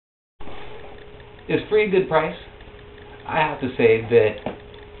Is free a good price? I have to say that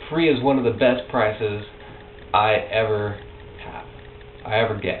free is one of the best prices I ever have, I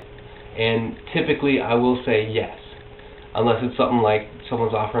ever get. And typically I will say yes, unless it's something like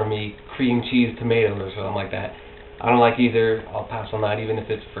someone's offering me cream cheese tomatoes or something like that. I don't like either. I'll pass on that even if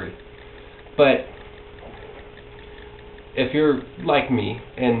it's free. But if you're like me,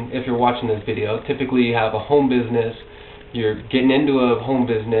 and if you're watching this video, typically you have a home business, you're getting into a home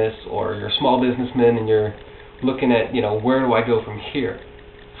business, or you're a small businessman and you're looking at, where do I go from here?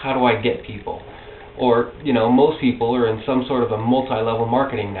 How do I get people? Or, most people are in some sort of a multi-level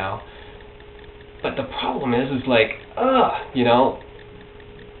marketing now. But the problem is like,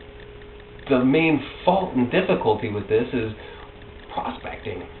 the main fault and difficulty with this is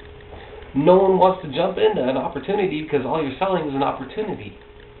prospecting. No one wants to jump into an opportunity because all you're selling is an opportunity.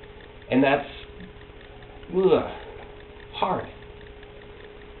 And that's hard.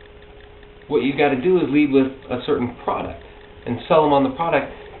 What you've got to do is lead with a certain product and sell them on the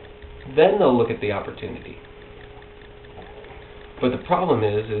product. Then they'll look at the opportunity. But the problem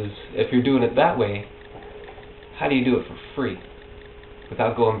is if you're doing it that way, how do you do it for free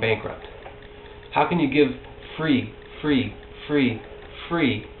without going bankrupt? How can you give free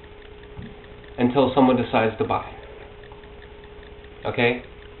until someone decides to buy? Okay?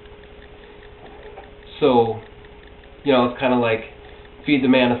 So, it's kind of like feed the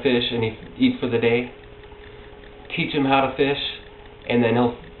man a fish and he eats for the day. Teach him how to fish and then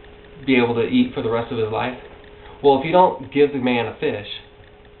he'll be able to eat for the rest of his life. Well, if you don't give the man a fish,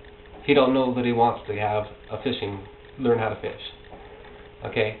 he don't know that he wants to have learn how to fish.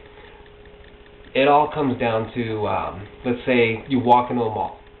 Okay? It all comes down to, let's say you walk into a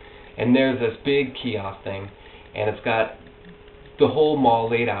mall, and there's this big kiosk thing, and it's got the whole mall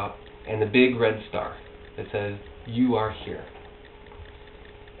laid out, and the big red star that says, "You are here."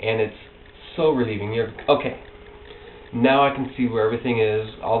 And it's so relieving. Okay, now I can see where everything is,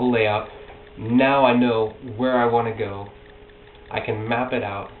 all the layout. Now I know where I want to go. I can map it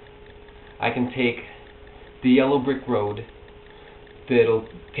out. I can take the yellow brick road that'll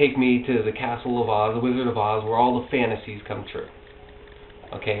take me to the Castle of Oz, the Wizard of Oz, where all the fantasies come true.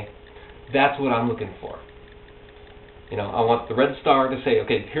 Okay? That's what I'm looking for. I want the red star to say,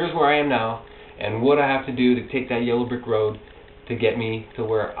 okay, here's where I am now, and what I have to do to take that yellow brick road to get me to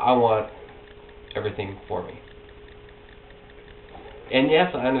where I want everything for me. And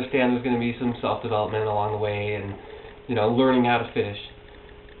yes, I understand there's going to be some self-development along the way and, learning how to fish.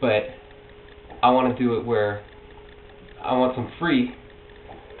 But I want to do it where I want some free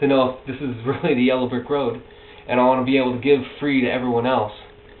to know if this is really the yellow brick road. And I want to be able to give free to everyone else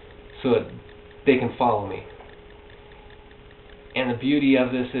so that they can follow me. And the beauty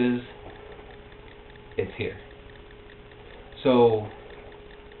of this is, it's here. So,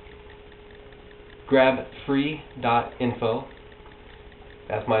 grab free.info.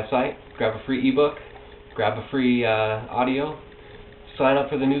 That's my site. Grab a free ebook, grab a free audio, sign up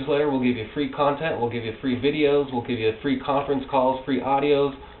for the newsletter. We'll give you free content, we'll give you free videos, we'll give you free conference calls, free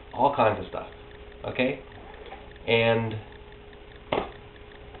audios, all kinds of stuff. Okay? And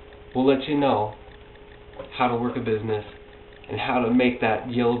we'll let you know how to work a business and how to make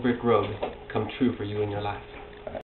that yellow brick road come true for you in your life.